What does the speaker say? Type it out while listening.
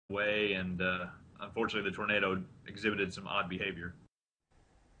way, and unfortunately the tornado exhibited some odd behavior.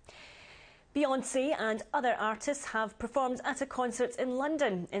 Beyonce and other artists have performed at a concert in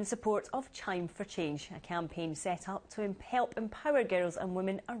London in support of Chime for Change, a campaign set up to help empower girls and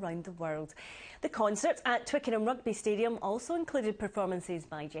women around the world. The concert at Twickenham Rugby Stadium also included performances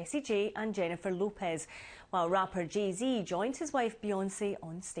by Jessie J and Jennifer Lopez, while rapper Jay-Z joined his wife Beyonce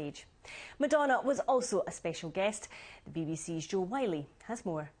on stage. Madonna was also a special guest. The BBC's Joe Wiley has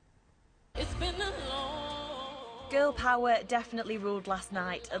more. It's been a long... Girl power definitely ruled last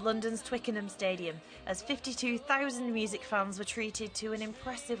night at London's Twickenham Stadium as 52,000 music fans were treated to an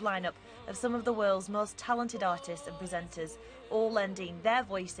impressive lineup of some of the world's most talented artists and presenters, all lending their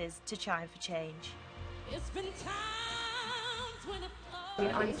voices to Chime for Change. It's been times when it...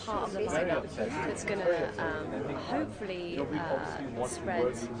 I'm part of the lineup that's going to hopefully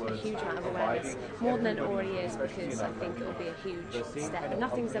spread a huge amount of awareness, more than it already is, because I think it will be a huge step.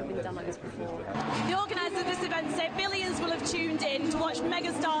 Nothing's ever been done like this before. The organisers of this event say billions will have tuned in to watch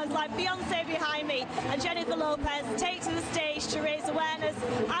megastars like Beyonce behind me and Jennifer Lopez take to the stage to raise awareness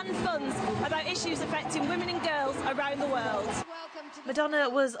and funds about issues affecting women and girls around the world. Madonna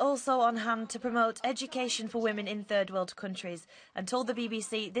was also on hand to promote education for women in third world countries and told the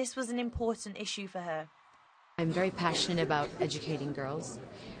BBC this was an important issue for her. I'm very passionate about educating girls.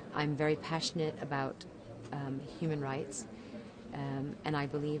 I'm very passionate about human rights, and I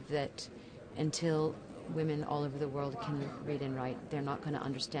believe that until women all over the world can read and write, they're not going to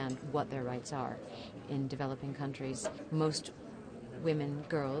understand what their rights are in developing countries. Most women,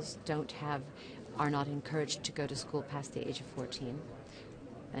 girls, are not encouraged to go to school past the age of 14.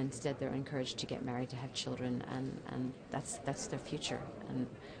 Instead, they're encouraged to get married, to have children, and that's their future, and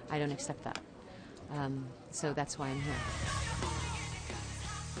I don't accept that. So that's why I'm here.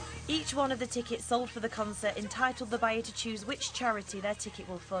 Each one of the tickets sold for the concert entitled the buyer to choose which charity their ticket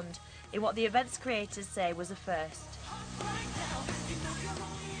will fund, in what the event's creators say was a first.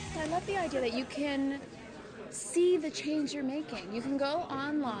 I love the idea that you can see the change you're making. You can go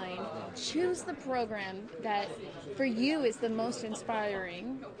online, choose the program that for you is the most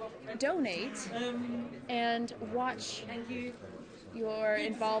inspiring, donate, and watch your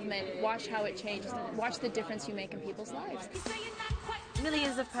involvement, watch how it changes, and watch the difference you make in people's lives.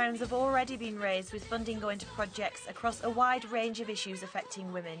 Millions of pounds have already been raised, with funding going to projects across a wide range of issues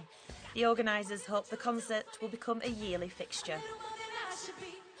affecting women. The organisers hope the concert will become a yearly fixture.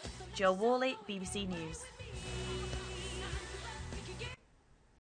 Jo Worley, BBC News.